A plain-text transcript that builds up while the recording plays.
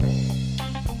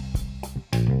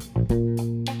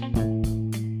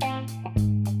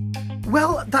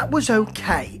that was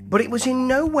okay, but it was in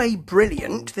no way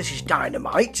brilliant. This is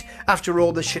Dynamite, after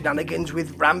all the shenanigans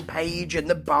with Rampage and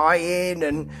the buy-in,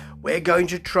 and we're going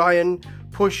to try and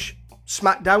push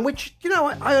SmackDown, which,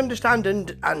 I understand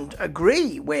and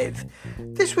agree with.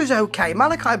 This was okay.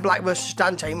 Malachi Black versus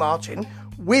Dante Martin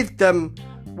with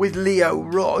Lio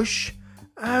Rush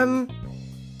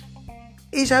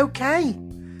is okay.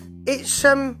 It's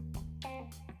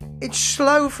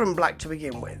slow from Black to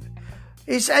begin with.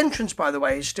 His entrance, by the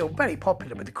way, is still very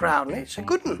popular with the crowd, and it's a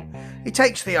good one. He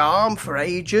takes the arm for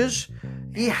ages.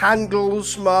 He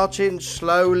handles Martin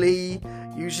slowly,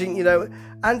 using,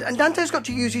 and Dante's got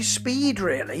to use his speed,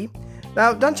 really.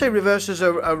 Now, Dante reverses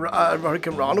a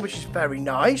Hurricane Rana, which is very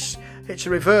nice. It's a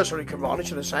reverse Hurricane Rana,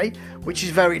 should I say, which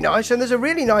is very nice. And there's a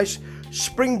really nice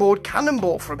springboard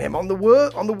cannonball from him on the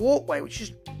walkway, which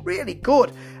is really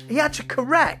good. He had to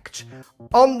correct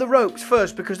on the ropes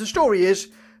first, because the story is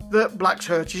that Black's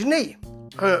hurt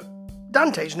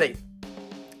Dante's knee.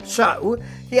 So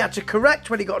he had to correct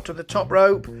when he got to the top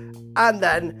rope and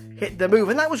then hit the move.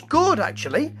 And that was good,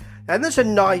 actually. And there's a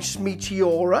nice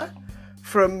Meteora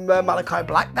from Malachi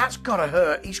Black. That's gotta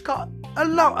hurt. He's got a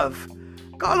lot of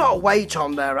weight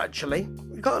on there, actually.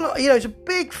 He's a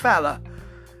big fella.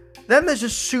 Then there's a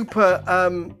sort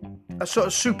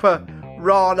of super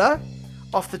Rana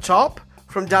off the top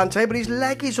from Dante, but his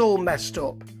leg is all messed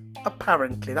up.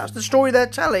 Apparently, that's the story they're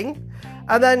telling.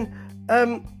 And then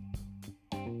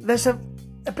there's a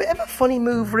bit of a funny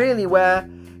move, really, where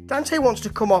Dante wants to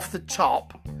come off the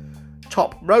top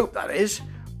rope, that is,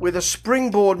 with a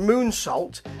springboard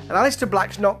moonsault, and Aleister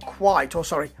Black's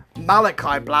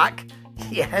Malachi Black,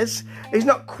 yes, is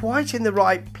not quite in the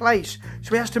right place, so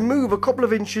he has to move a couple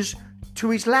of inches to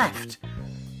his left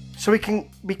so he can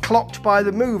be clocked by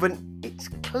the move, and it's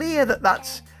clear that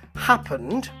that's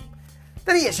happened.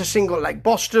 Then he hits a single leg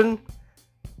Boston,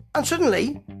 and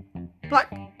suddenly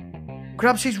Black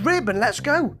grabs his rib and lets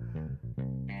go.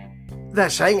 They're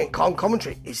saying in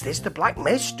commentary, is this the Black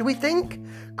Mist, do we think?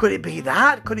 Could it be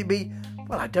that? Could it be...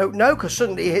 Well, I don't know, because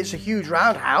suddenly he hits a huge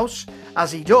roundhouse,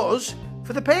 as he does,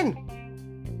 for the pin.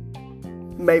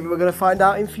 Maybe we're going to find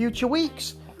out in future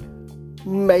weeks.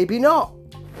 Maybe not.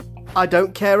 I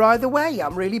don't care either way.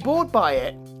 I'm really bored by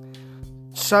it.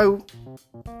 So,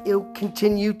 he'll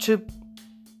continue to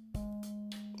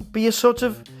be a sort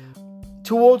of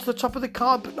towards the top of the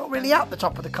card, but not really at the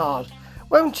top of the card,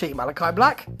 won't he, Malachi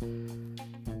Black?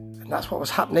 And that's what was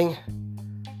happening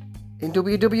in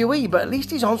WWE, but at least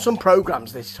he's on some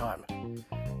programs this time.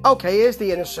 Okay, here's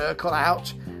the Inner Circle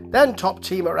out, then Top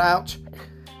Team are out,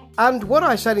 and what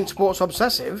I said in Sports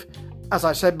Obsessive, as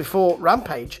I said before,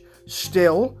 Rampage,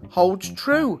 still holds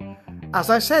true. As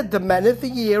I said, the Men of the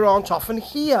Year aren't often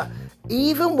here,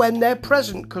 even when they're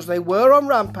present, because they were on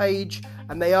Rampage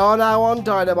and they are now on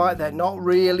Dynamite. They're not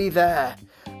really there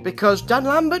because Dan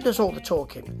Lambert does all the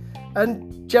talking,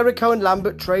 and Jericho and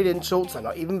Lambert trade insults. They're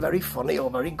not even very funny or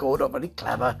very good or very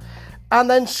clever. And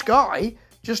then Sky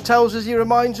just tells us, he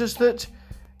reminds us that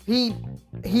he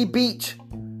beat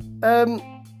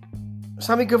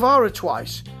Sammy Guevara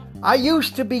twice. I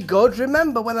used to be good,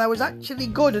 remember, when I was actually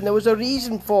good, and there was a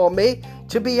reason for me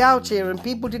to be out here and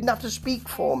people didn't have to speak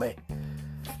for me.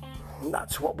 And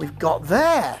that's what we've got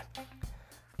there.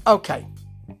 Okay,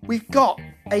 we've got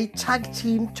a tag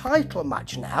team title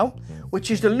match now,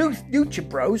 which is the Lucha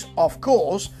Bros, of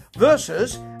course,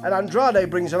 versus, and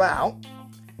Andrade brings them out,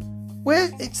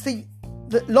 where it's the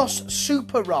Los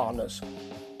Super Ranas.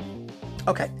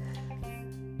 Okay,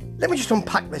 let me just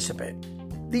unpack this a bit.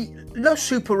 The Los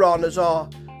Super Ranas are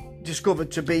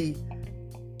discovered to be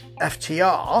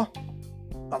FTR.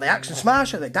 Are they Axe and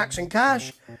Smash? Are they Dax and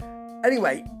Cash?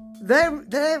 Anyway,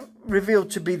 they're revealed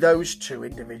to be those two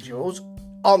individuals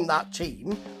on that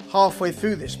team halfway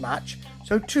through this match.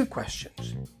 So 2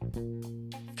 questions.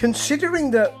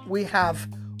 Considering that we have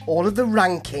all of the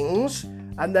rankings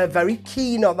and they're very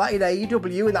keen on that in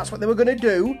AEW and that's what they were going to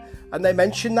do, and they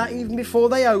mentioned that even before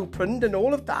they opened and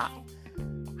all of that,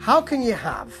 how can you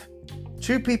have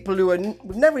 2 people who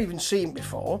we've never even seen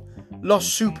before, Los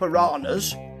Super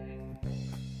Ranas,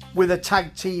 with a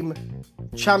tag team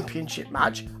championship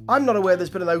match? I'm not aware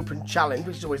there's been an open challenge,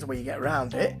 which is always the way you get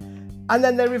around it. And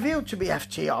then they're revealed to be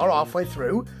FTR halfway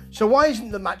through. So why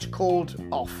isn't the match called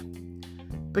off?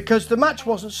 Because the match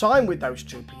wasn't signed with those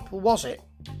 2 people, was it?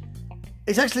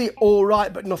 It's actually all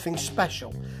right, but nothing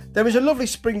special. There is a lovely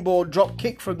springboard drop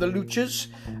kick from the Luchas,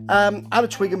 and a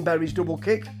Twig and Berries double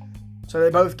kick. So they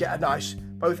both get a nice,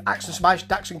 both Axe and Smash,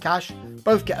 Dax and Cash,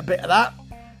 both get a bit of that.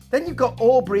 Then you've got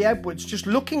Aubrey Edwards just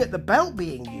looking at the belt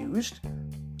being used.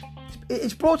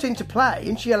 It's brought into play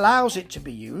and she allows it to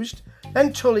be used.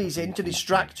 Then Tully's in to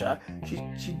distract her.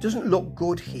 She doesn't look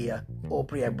good here,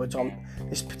 Aubrey Edwards, on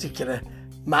this particular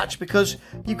match, because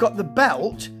you've got the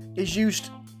belt is used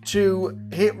to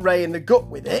hit Ray in the gut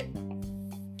with it.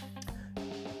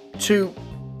 Did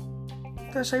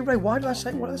I say Ray? What did I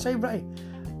say Ray?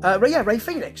 Ray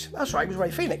Phoenix. That's right, it was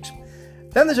Ray Phoenix.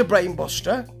 Then there's a brain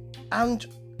buster, and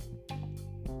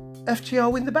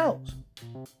FTR win the belt.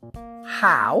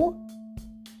 How?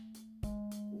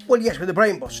 Well, yes, with the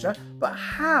brain buster, but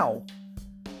how?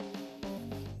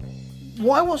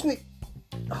 Why wasn't it?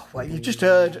 Oh, well, you've just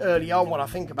heard early on what I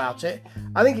think about it.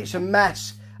 I think it's a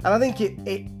mess, and I think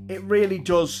it really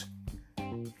does,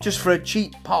 just for a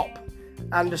cheap pop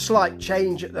and a slight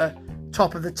change at the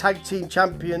top of the tag team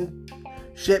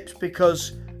championships,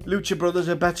 because Lucha Brothers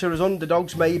are better as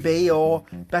underdogs maybe, or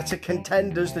better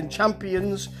contenders than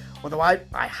champions, although I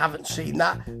haven't seen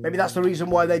that. Maybe that's the reason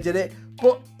why they did it,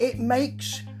 but it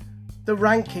makes the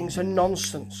rankings a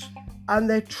nonsense, and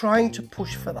they're trying to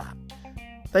push for that.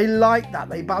 They like that,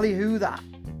 they ballyhoo that,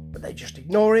 but they just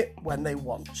ignore it when they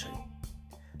want to.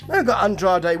 Now we've got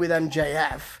Andrade with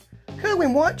MJF.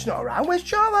 Kerwin White's not around. Where's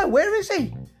Chavo? Where is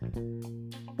he?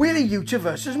 Wheeler Yuta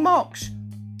versus Mox.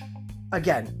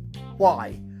 Again,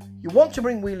 why? You want to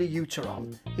bring Wheeler Yuta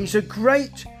on. He's a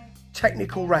great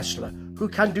technical wrestler who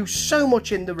can do so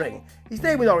much in the ring. He's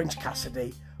there with Orange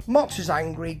Cassidy. Mox is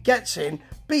angry, gets in,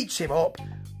 beats him up.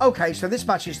 Okay, so this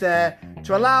match is there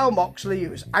to allow Moxley,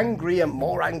 who's angry and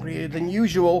more angrier than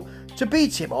usual, to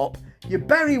beat him up. You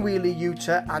bury Wheeler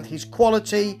Yuta and his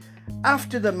quality.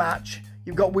 After the match,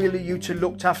 you've got Wheeler Yuta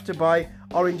looked after by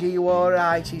Orange. Are you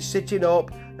alright? He's sitting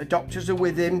up. The doctors are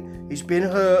with him. He's been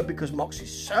hurt because Mox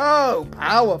is so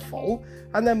powerful.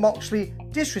 And then Moxley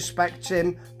disrespects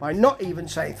him by not even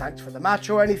saying thanks for the match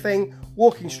or anything,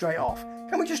 walking straight off.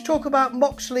 Can we just talk about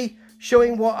Moxley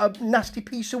showing what a nasty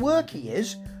piece of work he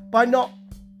is by not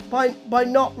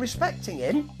respecting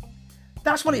him?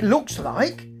 That's what it looks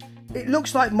like. It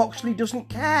looks like Moxley doesn't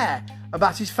care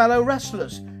about his fellow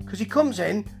wrestlers, because he comes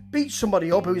in, beats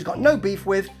somebody up who he's got no beef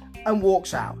with, and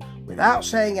walks out without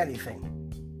saying anything.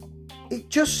 It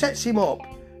just sets him up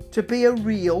to be a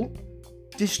real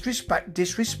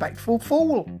disrespectful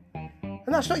fool. And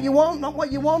that's not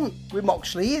what you want with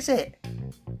Moxley, is it?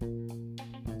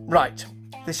 Right,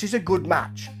 this is a good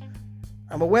match.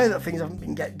 I'm aware that things haven't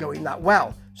been going that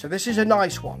well, so this is a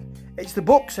nice one. It's the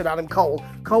Bucks and Adam Cole.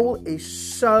 Cole is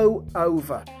so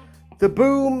over. The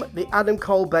boom, the Adam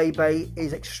Cole baby,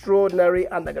 is extraordinary,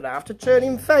 and they're going to have to turn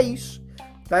him face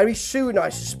very soon, I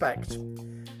suspect.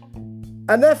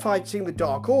 And they're fighting the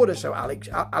Dark Order, so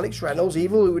Alex Reynolds,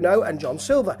 Evil Uno, and John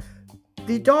Silver.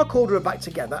 The Dark Order are back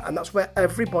together, and that's where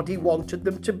everybody wanted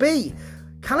them to be.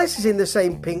 Callis is in the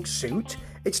same pink suit.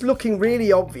 It's looking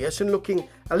really obvious and looking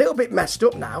a little bit messed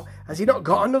up now. Has he not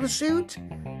got another suit?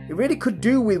 He really could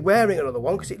do with wearing another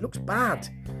one, because it looks bad.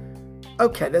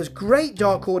 Okay, there's great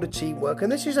Dark Order teamwork,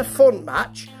 and this is a fun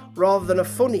match rather than a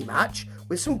funny match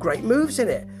with some great moves in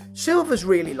it. Silver's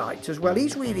really liked as well.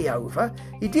 He's really over.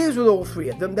 He deals with all three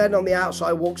of them, then on the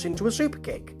outside walks into a super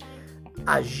kick.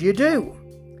 As you do.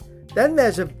 Then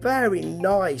there's a very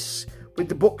nice, with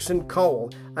the Bucks and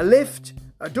Cole, a lift,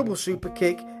 a double super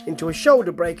kick into a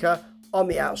shoulder breaker on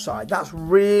the outside. That's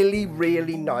really,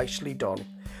 really nicely done.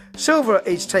 Silver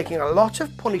is taking a lot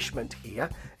of punishment here.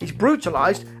 He's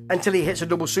brutalised until he hits a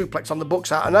double suplex on the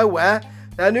Bucks out of nowhere.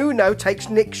 Then Uno takes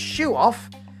Nick's shoe off.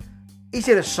 He's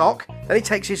in a sock. Then he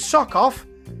takes his sock off.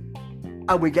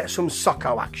 And we get some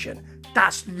socko action.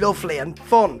 That's lovely and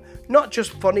fun. Not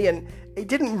just funny, and it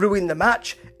didn't ruin the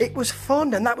match. It was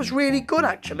fun, and that was really good,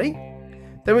 actually.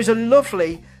 There is a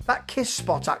lovely, that kiss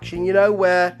spot action, you know,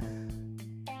 where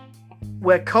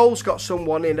Cole's got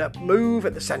someone in a move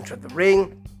at the centre of the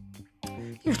ring.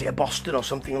 Usually a Boston or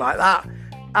something like that.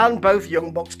 And both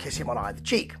Young Bucks kiss him on either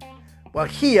cheek. Well,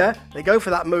 here, they go for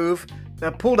that move.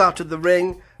 They're pulled out of the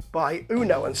ring by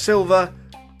Uno and Silver.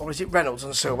 Or is it Reynolds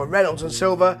and Silver? Reynolds and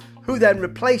Silver, who then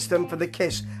replace them for the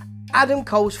kiss. Adam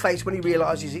Cole's face when he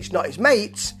realises it's not his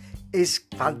mates is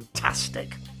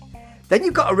fantastic. Then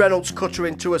you've got a Reynolds cutter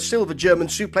into a Silver German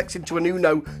suplex into an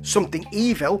Uno something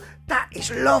evil. That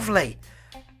is lovely.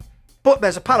 But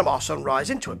there's a Panama Sunrise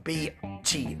into a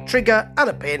BT trigger and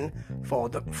a pin for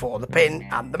the pin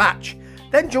and the match.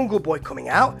 Then Jungle Boy coming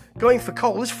out, going for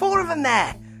Cole. There's 4 of them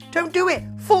there. Don't do it.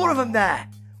 4 of them there.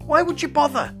 Why would you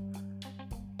bother?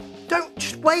 Don't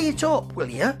just weigh it up, will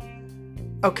you?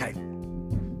 Okay.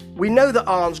 We know that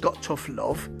Arn's got tough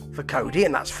love for Cody,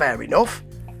 and that's fair enough.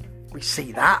 We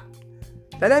see that.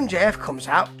 Then MJF comes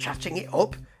out, chatting it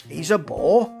up. He's a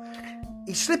bore.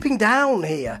 He's slipping down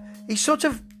here. He's sort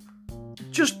of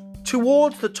just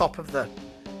towards the top of the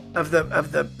of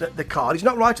the card. He's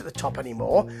not right at the top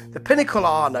anymore. The Pinnacle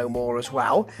are no more as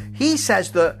well. He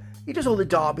says that he does all the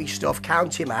Derby stuff,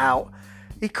 count him out.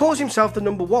 He calls himself the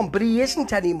number one, but he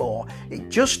isn't anymore.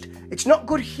 It's not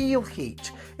good heel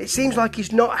heat. It seems like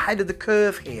he's not ahead of the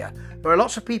curve here. There are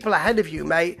lots of people ahead of you,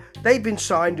 mate. They've been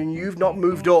signed and you've not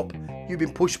moved up. You've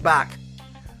been pushed back.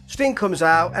 Sting comes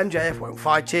out, MJF won't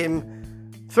fight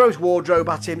him, throws Wardlow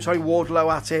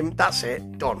at him. That's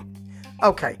it, done.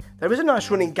 Okay, there is a nice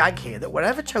running gag here that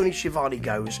wherever Tony Schiavone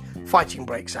goes, fighting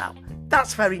breaks out.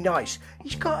 That's very nice.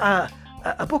 He's got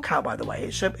a book out, by the way.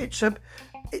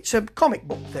 It's a comic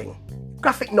book thing.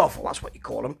 Graphic novel, that's what you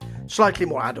call them. Slightly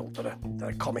more adult than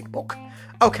a comic book.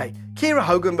 Okay, Kiera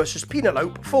Hogan versus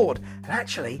Penelope Ford. And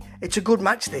actually, it's a good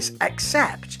match this,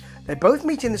 except they both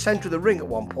meet in the centre of the ring at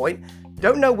one point.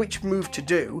 Don't know which move to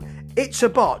do. It's a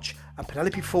botch. And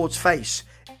Penelope Ford's face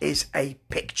is a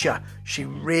picture. She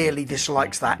really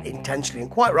dislikes that intensely, and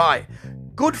quite right.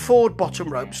 Good Ford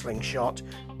bottom rope slingshot.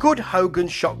 Good Hogan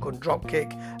shotgun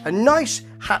dropkick. A nice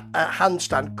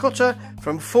handstand cutter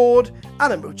from Ford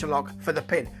and a Mutalog for the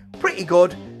pin. Pretty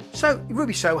good. So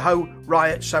Ruby Soho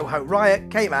Riot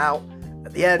came out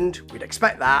at the end. We'd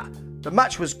expect that. The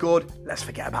match was good. Let's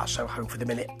forget about Soho for the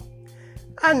minute.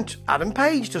 And Adam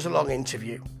Page does a long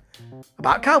interview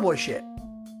about cowboy shit.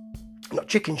 Not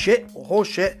chicken shit or horse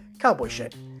shit, cowboy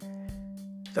shit.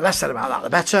 The less said about that, the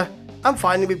better. And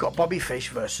finally, we've got Bobby Fish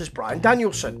versus Bryan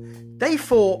Danielson. They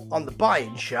fought on the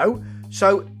buy-in show,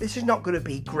 so this is not going to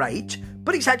be great,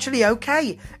 but it's actually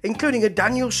okay, including a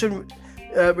Danielson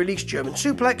released German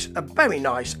suplex, a very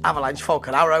nice avalanche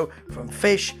Falcon Arrow from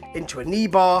Fish into a knee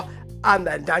bar, and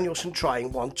then Danielson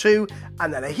trying 1-2,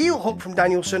 and then a heel hook from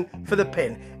Danielson for the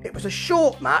pin. It was a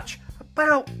short match,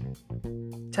 about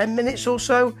 10 minutes or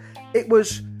so. It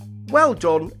was well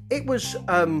done. It was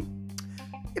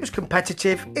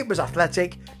competitive. It was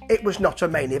athletic. It was not a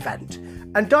main event.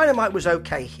 And Dynamite was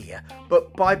okay here,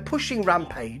 but by pushing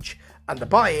Rampage and the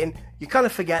buy-in, you kind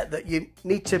of forget that you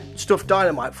need to stuff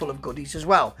Dynamite full of goodies as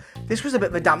well. This was a bit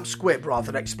of a damp squib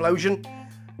rather than explosion.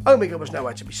 Omega was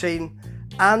nowhere to be seen,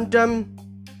 and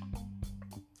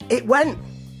it went.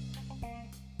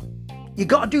 You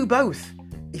got to do both.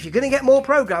 If you're going to get more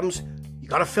programs, you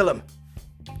got to fill them.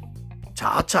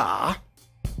 Ta-ta.